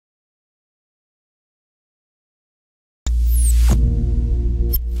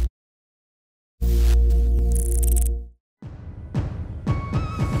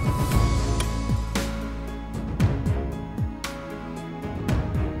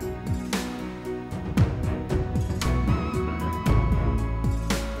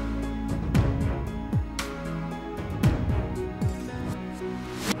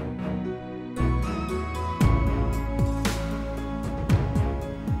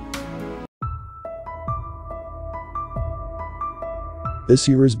This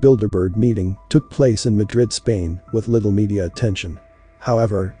year's Bilderberg meeting took place in Madrid, Spain, with little media attention.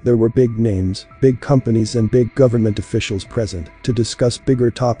 However, there were big names, big companies and big government officials present to discuss bigger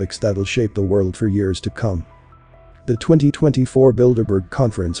topics that'll shape the world for years to come. The 2024 Bilderberg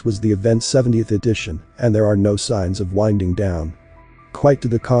Conference was the event's 70th edition, and there are no signs of winding down. Quite to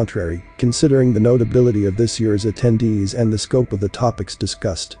the contrary, considering the notability of this year's attendees and the scope of the topics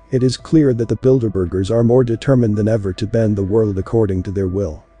discussed, it is clear that the Bilderbergers are more determined than ever to bend the world according to their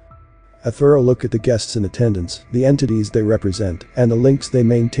will. A thorough look at the guests in attendance, the entities they represent, and the links they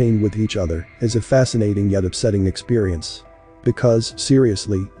maintain with each other is a fascinating yet upsetting experience. Because,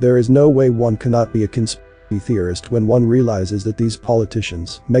 seriously, there is no way one cannot be a conspiracy theorist when one realizes that these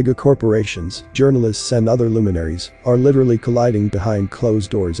politicians, megacorporations, journalists and other luminaries are literally colliding behind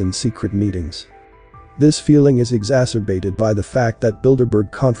closed doors in secret meetings. This feeling is exacerbated by the fact that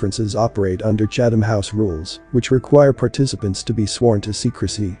Bilderberg conferences operate under Chatham House rules, which require participants to be sworn to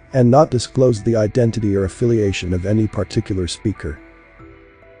secrecy and not disclose the identity or affiliation of any particular speaker.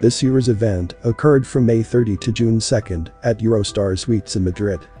 This year's event occurred from May 30 to June 2 at Eurostar Suites in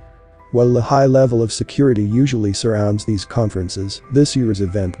Madrid. While the high level of security usually surrounds these conferences, this year's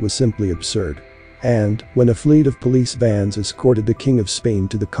event was simply absurd. And, when a fleet of police vans escorted the King of Spain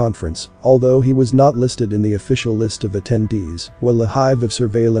to the conference, although he was not listed in the official list of attendees, while a hive of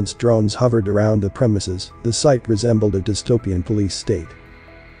surveillance drones hovered around the premises, the sight resembled a dystopian police state.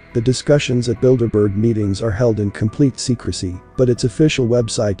 The discussions at Bilderberg meetings are held in complete secrecy, but its official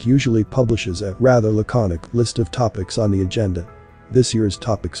website usually publishes a rather laconic list of topics on the agenda. This year's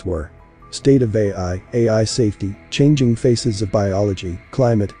topics were State of AI, AI safety, changing faces of biology,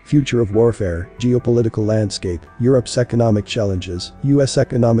 climate, future of warfare, geopolitical landscape, Europe's economic challenges, US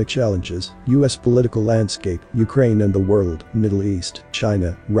economic challenges, US political landscape, Ukraine and the world, Middle East,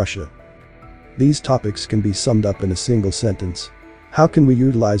 China, Russia. These topics can be summed up in a single sentence. How can we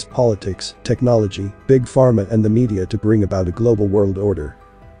utilize politics, technology, big pharma and the media to bring about a global world order?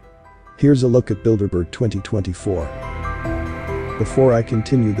 Here's a look at Bilderberg 2024. Before I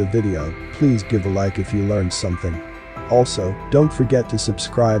continue the video, please give a like if you learned something. Also, don't forget to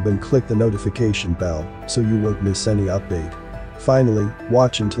subscribe and click the notification bell so you won't miss any update. Finally,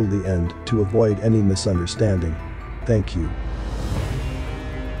 watch until the end to avoid any misunderstanding. Thank you.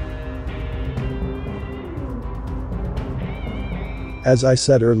 As I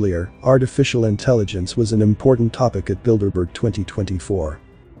said earlier, artificial intelligence was an important topic at Bilderberg 2024.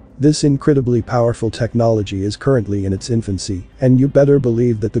 This incredibly powerful technology is currently in its infancy, and you better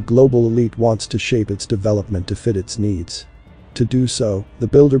believe that the global elite wants to shape its development to fit its needs. To do so, the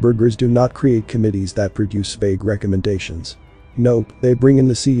Bilderbergers do not create committees that produce vague recommendations. Nope, they bring in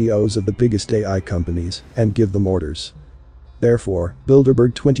the CEOs of the biggest AI companies and give them orders. Therefore,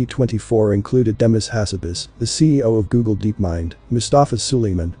 Bilderberg 2024 included Demis Hassabis, the CEO of Google DeepMind, Mustafa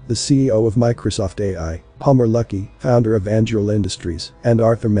Suleyman, the CEO of Microsoft AI, Palmer Luckey, founder of Angel Industries, and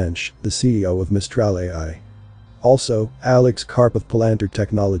Arthur Mensch, the CEO of Mistral AI. Also, Alex Karp of Palantir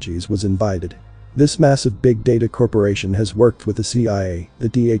Technologies was invited. This massive big data corporation has worked with the CIA, the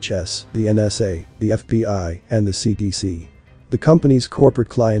DHS, the NSA, the FBI, and the CDC. The company's corporate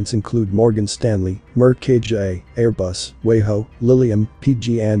clients include Morgan Stanley, Merck KGaA, Airbus, Weiho, Lilium,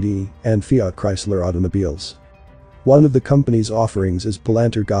 PG&E, and Fiat Chrysler Automobiles. One of the company's offerings is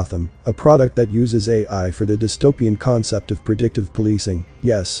Palantir Gotham, a product that uses AI for the dystopian concept of predictive policing,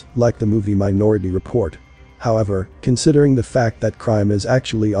 yes, like the movie Minority Report. However, considering the fact that crime is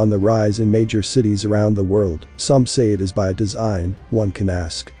actually on the rise in major cities around the world, some say it is by design, one can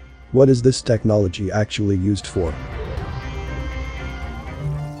ask. What is this technology actually used for?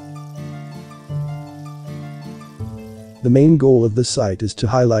 The main goal of the site is to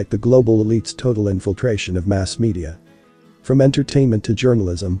highlight the global elite's total infiltration of mass media. From entertainment to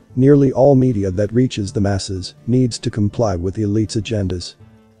journalism, nearly all media that reaches the masses needs to comply with the elite's agendas.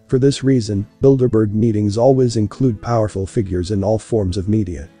 For this reason, Bilderberg meetings always include powerful figures in all forms of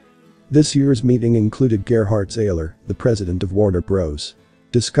media. This year's meeting included Gerhard Zeiler, the president of Warner Bros.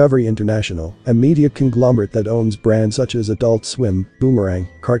 Discovery International, a media conglomerate that owns brands such as Adult Swim, Boomerang,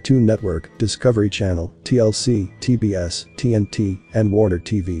 Cartoon Network, Discovery Channel, TLC, TBS, TNT, and Warner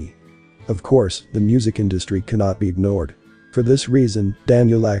TV. Of course, the music industry cannot be ignored. For this reason,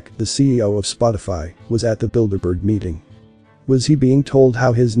 Daniel Ek, the CEO of Spotify, was at the Bilderberg meeting. Was he being told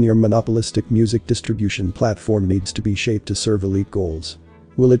how his near-monopolistic music distribution platform needs to be shaped to serve elite goals?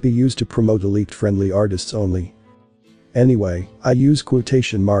 Will it be used to promote elite-friendly artists only? Anyway, I use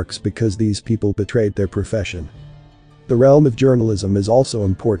quotation marks because these people betrayed their profession. The realm of journalism is also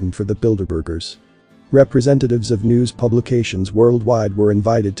important for the Bilderbergers. Representatives of news publications worldwide were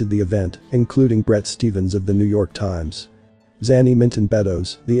invited to the event, including Bret Stephens of the New York Times. Zanny Minton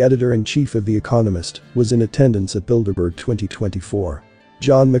Beddoes, the editor-in-chief of The Economist, was in attendance at Bilderberg 2024.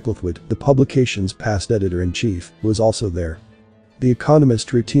 John Micklethwait, the publication's past editor-in-chief, was also there. The Economist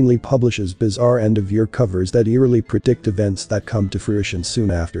routinely publishes bizarre end-of-year covers that eerily predict events that come to fruition soon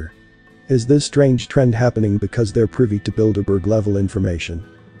after. Is this strange trend happening because they're privy to Bilderberg-level information?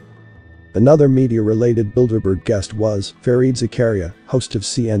 Another media-related Bilderberg guest was Fareed Zakaria, host of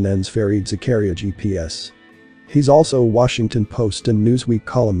CNN's Fareed Zakaria GPS. He's also a Washington Post and Newsweek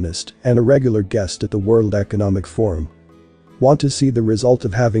columnist and a regular guest at the World Economic Forum. Want to see the result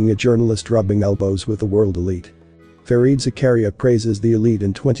of having a journalist rubbing elbows with the world elite? Fareed Zakaria praises the elite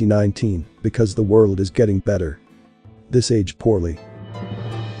in 2019 because the world is getting better. This aged poorly.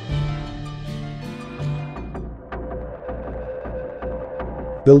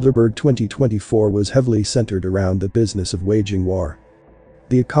 Bilderberg 2024 was heavily centered around the business of waging war.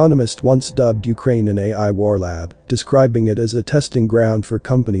 The Economist once dubbed Ukraine an AI war lab, describing it as a testing ground for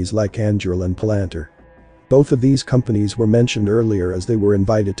companies like Anduril and Palantir. Both of these companies were mentioned earlier as they were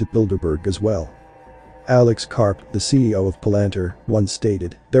invited to Bilderberg as well. Alex Karp, the CEO of Palantir, once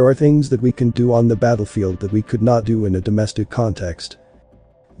stated, "There are things that we can do on the battlefield that we could not do in a domestic context."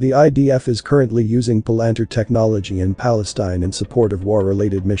 The IDF is currently using Palantir technology in Palestine in support of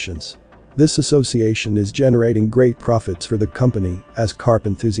war-related missions. This association is generating great profits for the company, as Karp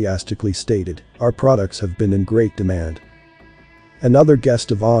enthusiastically stated, "Our products have been in great demand." Another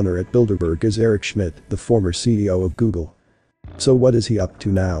guest of honor at Bilderberg is Eric Schmidt, the former CEO of Google. So what is he up to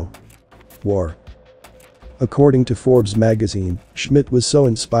now? War. According to Forbes magazine, Schmidt was so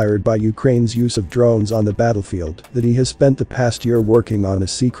inspired by Ukraine's use of drones on the battlefield that he has spent the past year working on a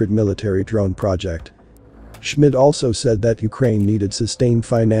secret military drone project. Schmidt also said that Ukraine needed sustained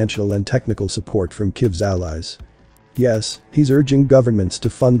financial and technical support from Kyiv's allies. Yes, he's urging governments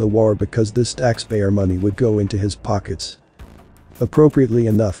to fund the war because this taxpayer money would go into his pockets. Appropriately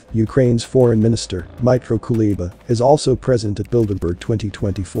enough, Ukraine's foreign minister, Dmytro Kuleba, is also present at Bilderberg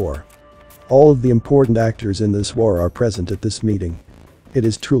 2024. All of the important actors in this war are present at this meeting. It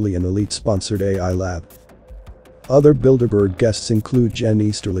is truly an elite-sponsored AI lab. Other Bilderberg guests include Jen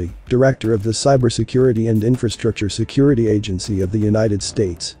Easterly, director of the Cybersecurity and Infrastructure Security Agency of the United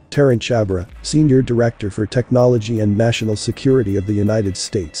States, Terence Chabra, senior director for Technology and National Security of the United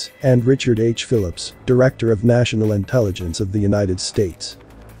States, and Richard H. Phillips, director of National Intelligence of the United States.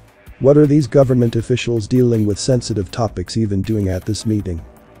 What are these government officials dealing with sensitive topics even doing at this meeting?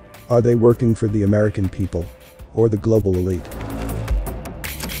 Are they working for the American people? Or the global elite?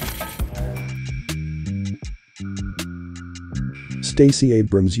 Stacey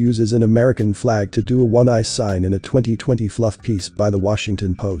Abrams uses an American flag to do a one-eye sign in a 2020 fluff piece by the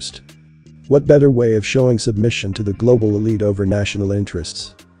Washington Post. What better way of showing submission to the global elite over national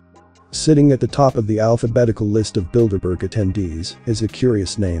interests? Sitting at the top of the alphabetical list of Bilderberg attendees is a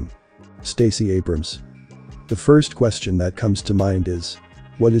curious name. Stacey Abrams. The first question that comes to mind is,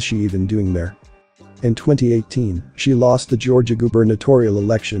 what is she even doing there? In 2018, she lost the Georgia gubernatorial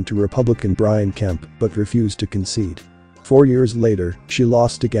election to Republican Brian Kemp but refused to concede. 4 years later, she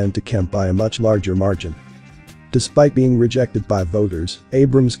lost again to Kemp by a much larger margin. Despite being rejected by voters,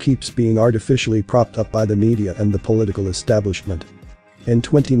 Abrams keeps being artificially propped up by the media and the political establishment. In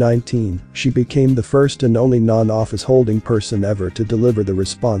 2019, she became the first and only non-office holding person ever to deliver the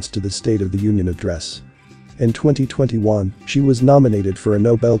response to the State of the Union address. In 2021, she was nominated for a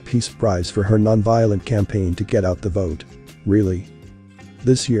Nobel Peace Prize for her nonviolent campaign to get out the vote. Really?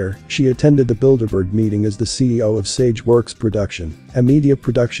 This year, she attended the Bilderberg meeting as the CEO of SageWorks Production, a media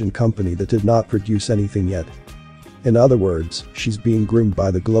production company that did not produce anything yet. In other words, she's being groomed by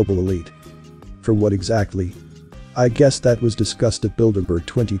the global elite. For what exactly? I guess that was discussed at Bilderberg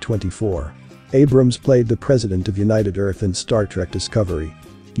 2024. Abrams played the president of United Earth in Star Trek Discovery.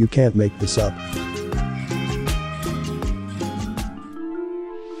 You can't make this up.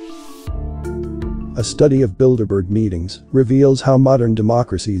 A study of Bilderberg meetings reveals how modern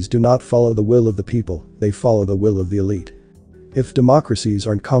democracies do not follow the will of the people, they follow the will of the elite. If democracies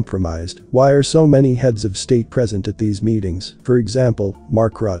aren't compromised, why are so many heads of state present at these meetings, for example,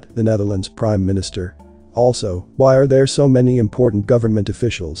 Mark Rutte, the Netherlands Prime Minister? Also, why are there so many important government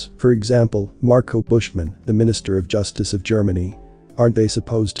officials, for example, Marco Buschmann, the Minister of Justice of Germany? Aren't they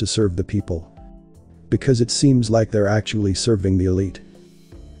supposed to serve the people? Because it seems like they're actually serving the elite.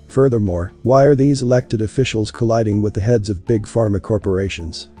 Furthermore, why are these elected officials colliding with the heads of big pharma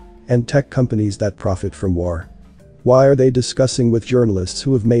corporations and tech companies that profit from war? Why are they discussing with journalists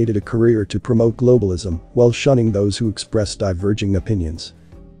who have made it a career to promote globalism while shunning those who express diverging opinions?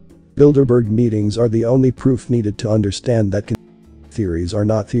 Bilderberg meetings are the only proof needed to understand that theories are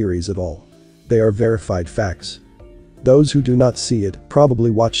not theories at all. They are verified facts. Those who do not see it probably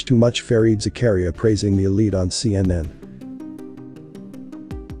watch too much Fareed Zakaria praising the elite on CNN.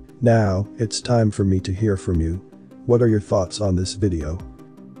 Now, it's time for me to hear from you. What are your thoughts on this video?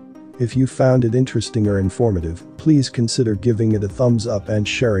 If you found it interesting or informative, please consider giving it a thumbs up and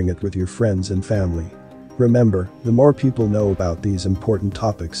sharing it with your friends and family. Remember, the more people know about these important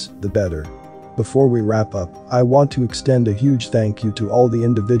topics, the better. Before we wrap up, I want to extend a huge thank you to all the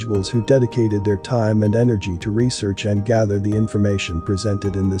individuals who dedicated their time and energy to research and gather the information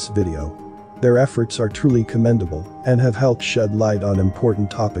presented in this video. Their efforts are truly commendable and have helped shed light on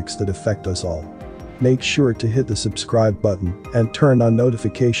important topics that affect us all. Make sure to hit the subscribe button and turn on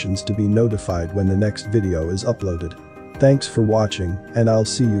notifications to be notified when the next video is uploaded. Thanks for watching, and I'll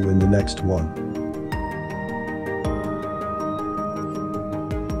see you in the next one.